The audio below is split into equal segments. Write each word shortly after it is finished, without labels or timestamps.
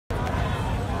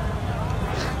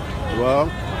well.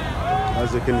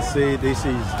 As you can see, this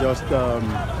is just the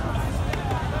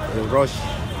rush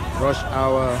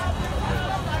hour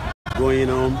going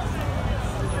on.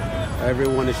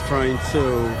 Everyone is trying to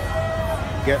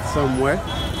get somewhere,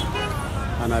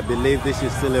 and I believe this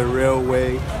is still a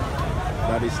railway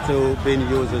that is still being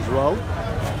used as well.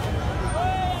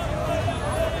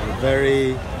 A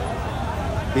very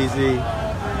busy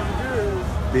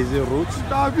route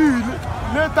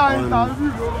on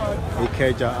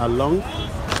Ikeja along.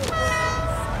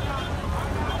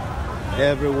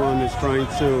 Everyone is trying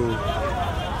to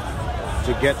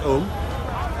get home,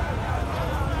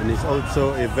 and it's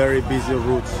also a very busy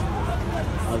route.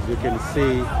 As you can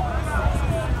see,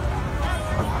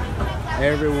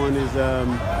 everyone is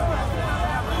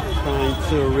trying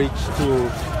to reach to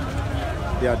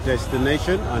their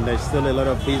destination, and there's still a lot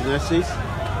of businesses.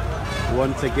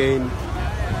 Once again,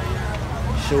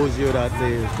 shows you that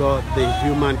they've got the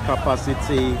human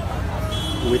capacity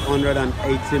with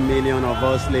 180 million of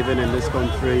us living in this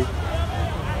country.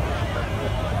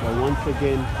 But once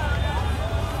again,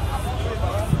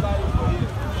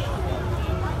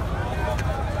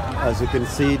 as you can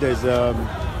see, there's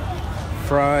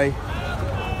fried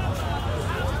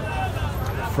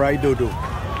dodo.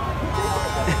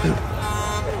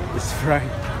 It's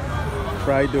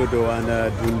fried dodo and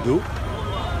dundu.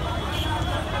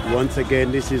 Once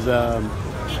again, this is a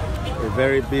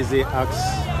very busy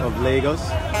axis of Lagos.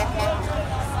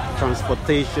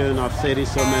 Transportation, I've said it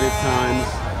so many times,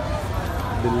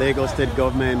 the Lagos state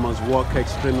government must work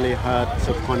extremely hard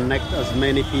to connect as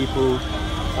many people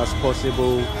as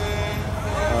possible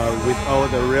with all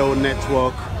the rail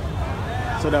network,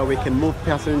 so that we can move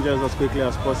passengers as quickly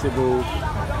as possible.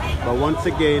 But once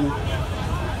again,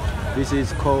 this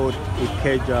is called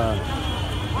Ikeja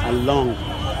along,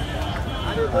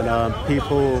 and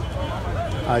people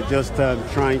are just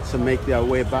trying to make their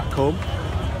way back home.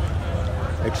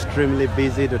 Extremely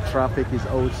busy. The traffic is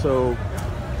also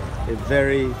a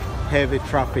very heavy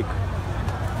traffic,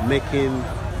 making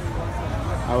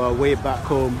our way back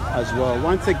home as well.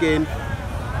 Once again,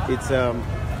 it's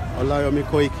Olayomi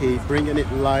Koiki bringing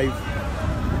it live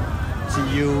to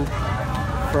you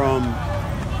from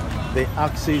the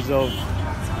axis of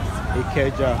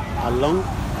Ikeja along.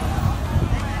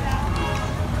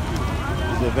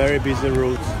 It's a very busy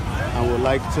route. I would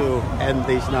like to end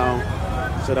this now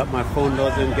so that my phone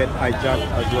doesn't get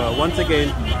hijacked as well. Once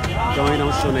again, join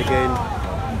us soon again,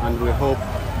 and we hope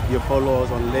you follow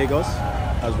us on Lagos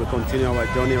as we continue our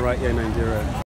journey right here in Nigeria.